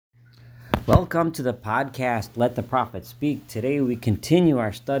Welcome to the podcast, Let the Prophet Speak. Today we continue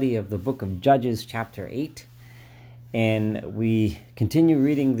our study of the book of Judges, chapter 8. And we continue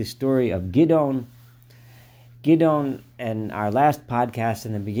reading the story of Gideon. Gideon, in our last podcast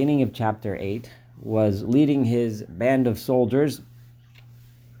in the beginning of chapter 8, was leading his band of soldiers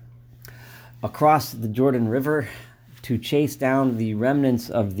across the Jordan River to chase down the remnants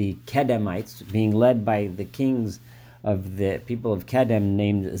of the Kedemites, being led by the kings of the people of Kedem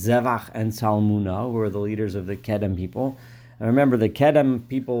named Zevach and Salmunna, who were the leaders of the Kedem people. And remember, the Kedem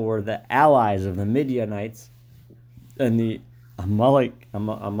people were the allies of the Midianites and the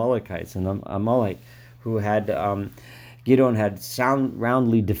Amalekites and Amalek, who had Gideon had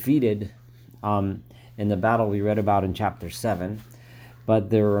roundly defeated in the battle we read about in chapter 7. But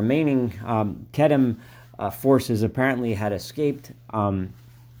the remaining Kedem forces apparently had escaped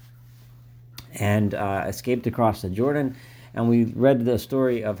and escaped across the Jordan. And we read the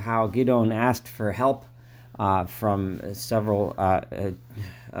story of how Gideon asked for help from several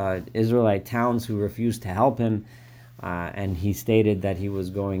Israelite towns who refused to help him. And he stated that he was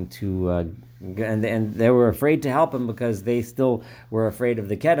going to, and they were afraid to help him because they still were afraid of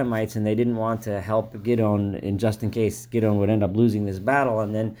the Kedemites, and they didn't want to help Gideon just in case Gideon would end up losing this battle,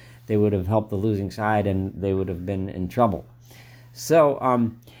 and then they would have helped the losing side and they would have been in trouble.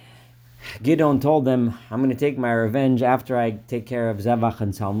 So Gideon told them, I'm going to take my revenge after I take care of Zevach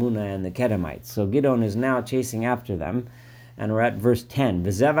and Salmunna and the Kedemites. So Gideon is now chasing after them. And we're at verse 10.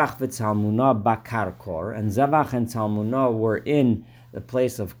 V'Zevach v'Salmunna ba'Karkor. And Zevach and Salmunna were in the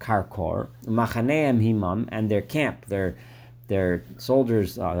place of Karkor. Machaneim himam, and their camp, their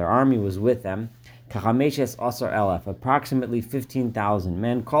soldiers, their army was with them. Kachameshes asar elef, approximately 15,000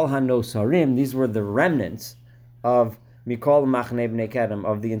 men. Kol hanosarim, these were the remnants of Mikol Machne Bnei Kedem,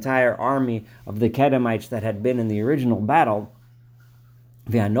 of the entire army of the Kedemites that had been in the original battle.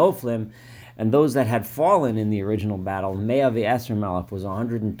 V'Hanoflim, and those that had fallen in the original battle, Mea v'Esrim Aleph, was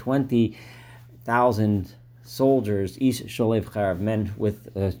 120,000 soldiers, Ish Sholev Charav, men with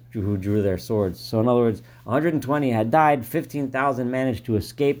who drew their swords. So in other words, 120 had died, 15,000 managed to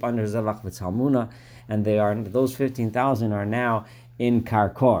escape under Zevach v'Salmunna, and those 15,000 are now in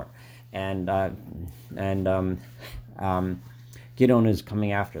Karkor, and Gideon is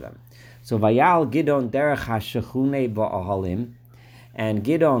coming after them. So Vayal Gideon derech hashechune ba'ahalim, and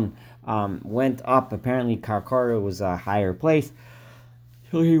Gideon went up. Apparently, Karkor was a higher place,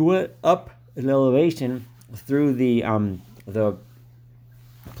 so he went up in elevation through the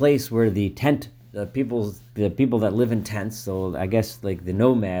place where the people that live in tents. So I guess like the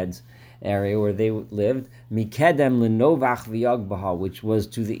nomads area where they lived. Mikedem leNovach v'Yogbaha, which was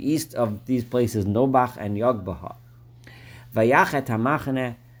to the east of these places, Nobach and Yogbaha. Vayachet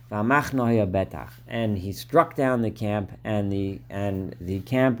hamachne v'hamachno haya betach, and he struck down the camp, and the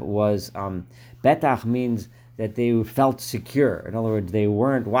camp was betach means that they felt secure. In other words, they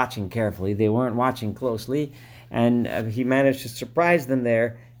weren't watching carefully, they weren't watching closely, and he managed to surprise them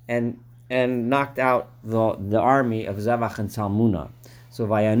there and knocked out the army of Zevach and Salmunna. So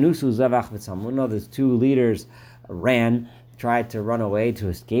Vayanusu Zevach and Salmunna, the two leaders tried to run away to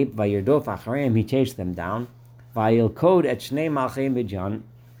escape. Vayirdof achareim, he chased them down. Vayilkod et shnei malchei Midian,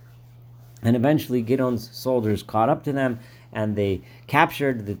 and eventually Gideon's soldiers caught up to them, and they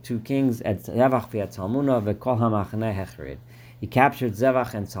captured the two kings at Zevach v'at Salmunna v'kol hamachne hechrid. He captured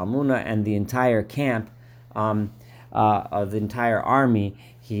Zevach and Salmunna and the entire camp, of the entire army.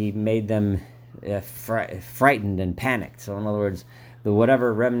 He made them frightened and panicked. So in other words,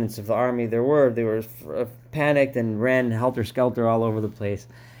 whatever remnants of the army they were panicked and ran helter-skelter all over the place,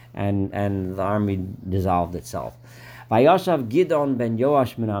 and the army dissolved itself. Vayashav Gideon ben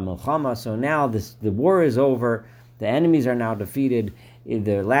Yoash min ha-milchama. So now the war is over. The enemies are now defeated.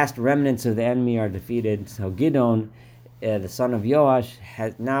 The last remnants of the enemy are defeated. So Gideon, the son of Yoash,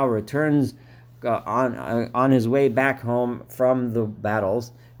 now returns on his way back home from the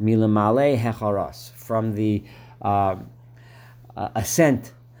battles, milamale hecharas, from the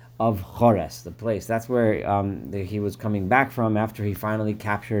ascent of Chores, the place. That's where he was coming back from after he finally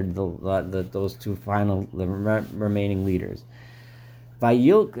captured those two remaining leaders.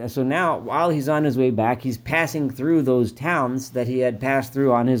 So now, while he's on his way back, he's passing through those towns that he had passed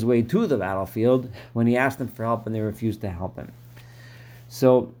through on his way to the battlefield when he asked them for help and they refused to help him.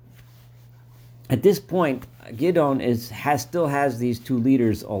 So at this point, Gideon still has these two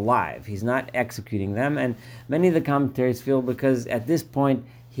leaders alive. He's not executing them, and many of the commentaries feel because at this point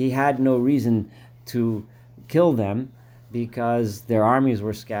he had no reason to kill them because their armies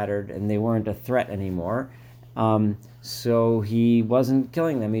were scattered and they weren't a threat anymore. So he wasn't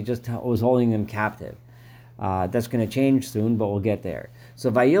killing them, he just was holding them captive. That's going to change soon, but we'll get there. So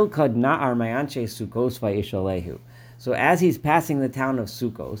Vayilkad Na'ar Mayanshe Sukkos Vayishalehu. So as he's passing the town of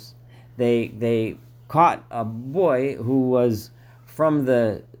Sukkos, they caught a boy who was from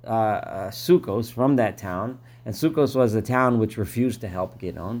the Sukkos, from that town, and Sukkos was the town which refused to help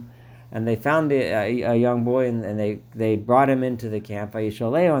Gidon. And they found a young boy, and they brought him into the camp,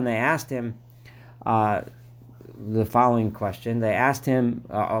 Vayishaleo, and they asked him the following question. They asked him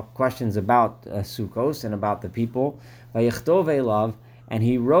questions about Sukkos and about the people. Vayichtov elav, and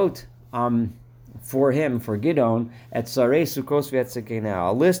he wrote for him, for Gidon, at Sarei Sukkos v'etzekena,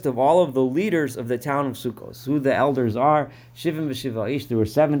 a list of all of the leaders of the town of Sukkos, who the elders are. Shivim v'shiva ish. There were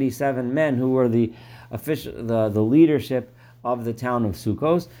 77 men who were the leadership of the town of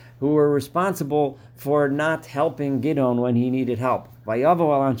Sukkos, who were responsible for not helping Gidon when he needed help.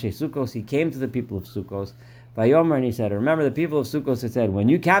 Vayavo al anshe Sukkos, he came to the people of Sukkos. Vayomer, and he said, remember the people of Sukkos had said, when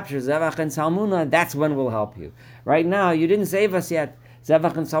you capture Zevach and Salmuna, that's when we'll help you. Right now, you didn't save us yet.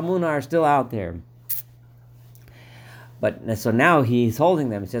 Zevach and Salmuna are still out there. But so now he's holding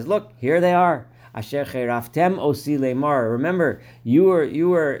them. He says, look, here they are. Asher cheraftem osi leimar. Remember, you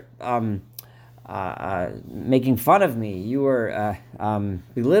were making fun of me. You were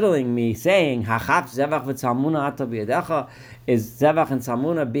belittling me, saying, Hachaf Zevach v'Salmuna ata b'yadecha. Is Zevach and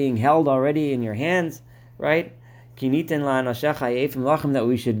Salmuna being held already in your hands? Right? Kiniten la'anoshecha yefim lachem, that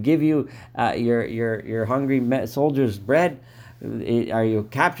we should give you your hungry soldiers bread. Are you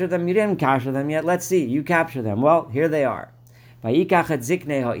capture them? You didn't capture them yet. Let's see. You capture them. Well, here they are. Vayikach et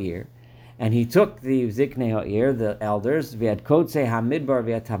ziknei ha'ir, and he took the ziknei ha'ir, the elders, v'yat kotzei hamidbar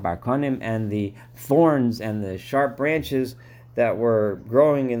v'yat habarkonim, and the thorns and the sharp branches that were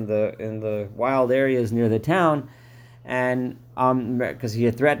growing in the wild areas near the town, and because he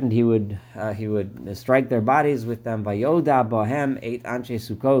had threatened he would strike their bodies with them. Vayoda bohem eit anshe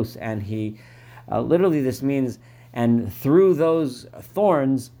Sukkos, and he literally this means, and through those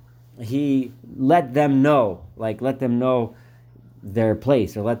thorns he let them know their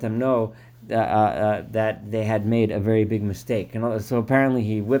place, or let them know that they had made a very big mistake. And so apparently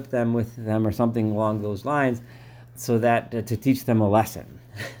he whipped them with them or something along those lines, so that to teach them a lesson.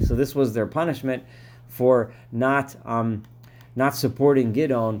 So this was their punishment for not supporting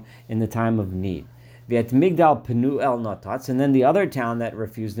Gidon in the time of need. V'et Migdal Penuel Natatz, and then the other town that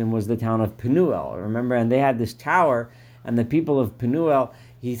refused him was the town of Penuel. Remember, and they had this tower, and the people of Penuel,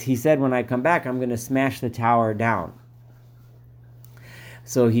 he said, when I come back, I'm going to smash the tower down.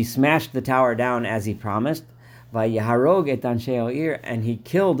 So he smashed the tower down as he promised. Vayaharog et anshe ha'ir, and he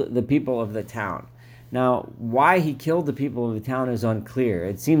killed the people of the town. Now, why he killed the people of the town is unclear.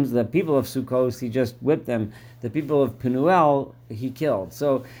 It seems the people of Sukkos, he just whipped them. The people of Penuel, he killed.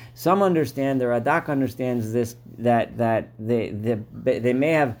 So some understand, the Radak understands this, that they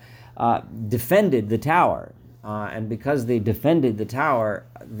may have defended the tower, and because they defended the tower,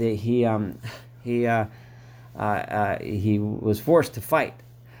 he was forced to fight.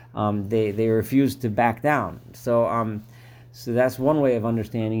 They refused to back down. So that's one way of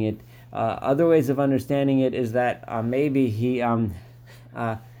understanding it. Other ways of understanding it is that maybe he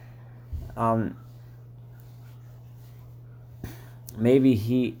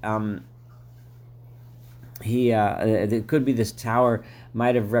it could be this tower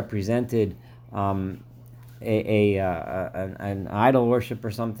might have represented an idol worship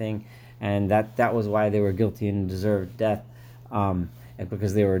or something, and that was why they were guilty and deserved death,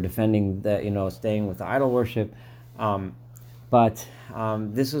 because they were defending staying with the idol worship. But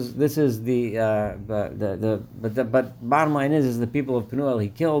this is but bottom line is the people of Penuel he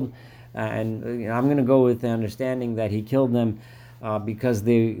killed, and I'm going to go with the understanding that he killed them because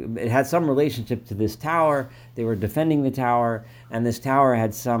it had some relationship to this tower. They were defending the tower, and this tower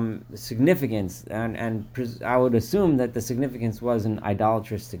had some significance, and I would assume that the significance was an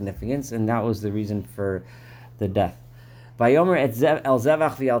idolatrous significance, and that was the reason for the death. Vayomer et el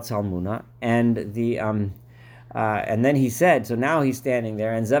zevach v'al Salmuna, and and then he said, so now he's standing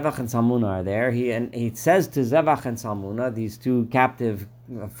there, and Zevach and Salmuna are there. He says to Zevach and Salmuna, these two captive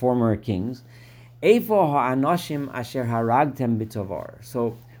former kings, Eifo ha'anoshim asher haragtem b'Tavor.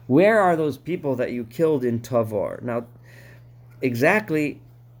 So where are those people that you killed in Tavor? Now, exactly,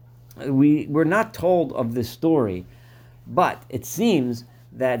 we're not told of this story, but it seems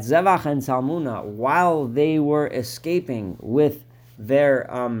that Zevach and Salmuna, while they were escaping with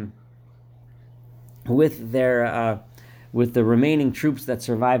the remaining troops that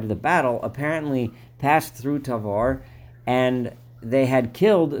survived the battle, apparently passed through Tavor, and they had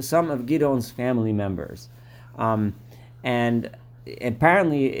killed some of Gidon's family members. And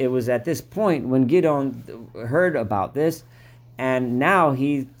apparently it was at this point when Gidon heard about this, And now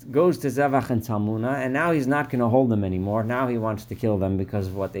he goes to Zevach and Tzalmunna, and now he's not going to hold them anymore. Now he wants to kill them because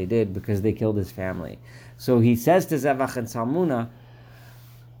of what they did, because they killed his family. So he says to Zevach and Tzalmunna,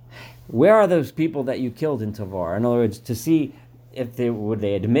 where are those people that you killed in Tavor? In other words, to see if they would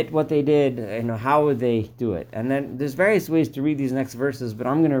they admit what they did, how would they do it? And then there's various ways to read these next verses, but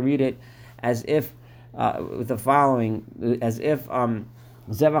I'm going to read it as if with the following, as if Zevach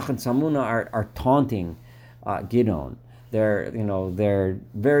and Tzalmunna are taunting Gidon. They're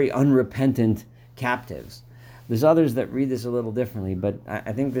very unrepentant captives. There's others that read this a little differently, but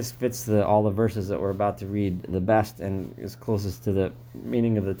I think this fits all the verses that we're about to read the best and is closest to the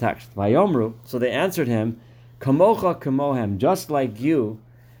meaning of the text. Vayomru, so they answered him, Kamocha kamohem, just like you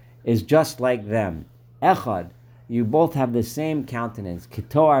is just like them. Echad, you both have the same countenance.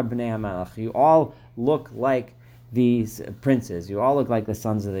 Ketoar b'nei hamelech, you all look like these princes. You all look like the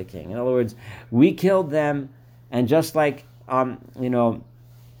sons of the king. In other words, we killed them, and just like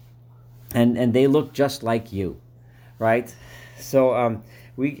and they look just like you, right? So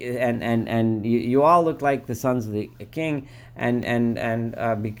you all look like the sons of the king, and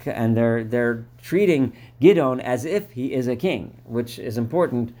they're treating Gidon as if he is a king, which is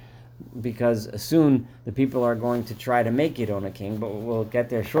important because soon the people are going to try to make Gidon a king, but we'll get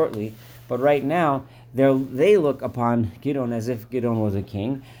there shortly. But right now they look upon Gidon as if Gidon was a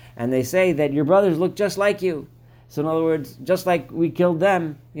king, and they say that your brothers look just like you. So in other words, just like we killed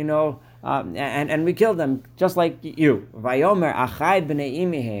them, and we killed them just like you. Vayomer achai b'nei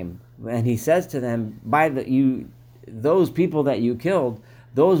imihem, and he says to them, those people that you killed,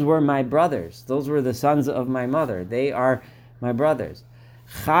 those were my brothers. Those were the sons of my mother. They are my brothers.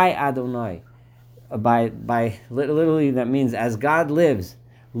 Chai Adonai, by literally that means as God lives.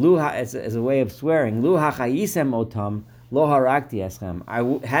 Luha as a way of swearing. Lu hachayisem otam. Lo harakti eschem.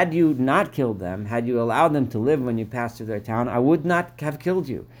 Had you not killed them, had you allowed them to live when you passed through their town, I would not have killed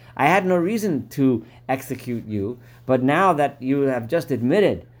you. I had no reason to execute you, but now that you have just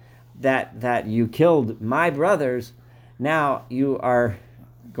admitted that you killed my brothers, now you are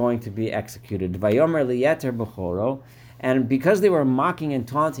going to be executed. Vayomer liyeter b'choro, and because they were mocking and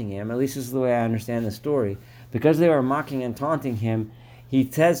taunting him, at least this is the way I understand the story, because they were mocking and taunting him,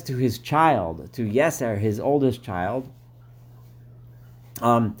 he says to his child, to Yeser, his oldest child,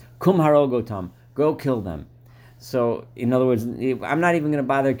 Kum harogotam, go kill them. So, in other words, I'm not even going to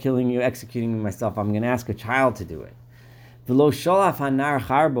bother killing you, executing you myself. I'm going to ask a child to do it. V'lo sholaf hanar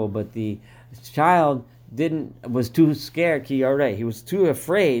charbo, but the child was too scared. Ki yareh, he was too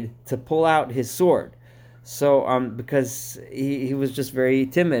afraid to pull out his sword. So, because he was just very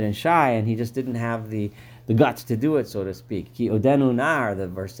timid and shy, and he just didn't have the guts to do it, so to speak. Ki odenu nar, the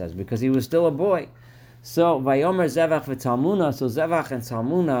verse says, because he was still a boy. So Vayomer Zevach v'Tzalmunna, so Zevach and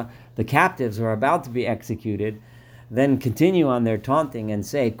Tzalmunna, the captives who are about to be executed, then continue on their taunting and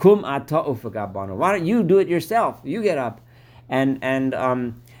say, Kum ata ufagabanu. Why don't you do it yourself? You get up and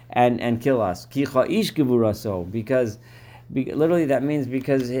kill us. Kicha ish gevuraso, because literally that means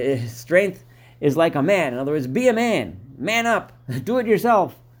because his strength is like a man. In other words, be a man. Man up. Do it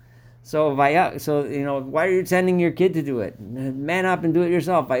yourself. So why are you sending your kid to do it? Man up and do it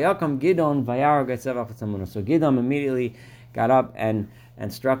yourself. Vayakam Gidon vayarag et Zevach and Tzalmunna. So Gidon immediately got up and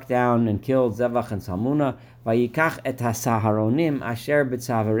struck down and killed Zevach and Tzalmunna. Vayikach et hasaharonim asher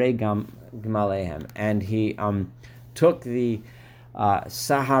b'tzavarei gmalehem. And he took the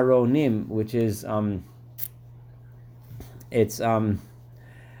saharonim, which is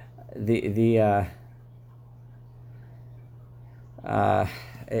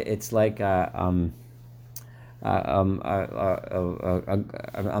it's like a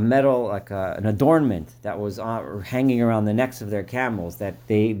metal, like an adornment that was hanging around the necks of their camels, that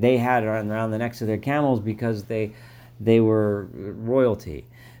they had around the necks of their camels because they were royalty.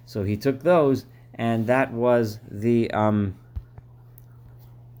 So he took those, and that was and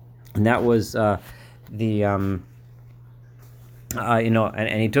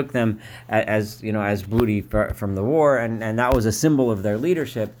he took them as booty from the war, and that was a symbol of their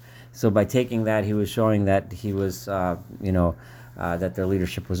leadership. So by taking that, he was showing that he was, that their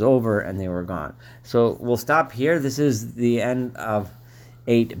leadership was over and they were gone. So we'll stop here. This is the end of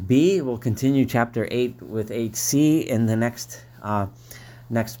 8b. We'll continue chapter 8 with 8c in the next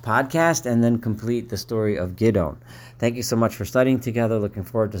podcast, and then complete the story of Gidon. Thank you so much for studying together. Looking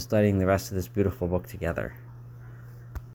forward to studying the rest of this beautiful book together.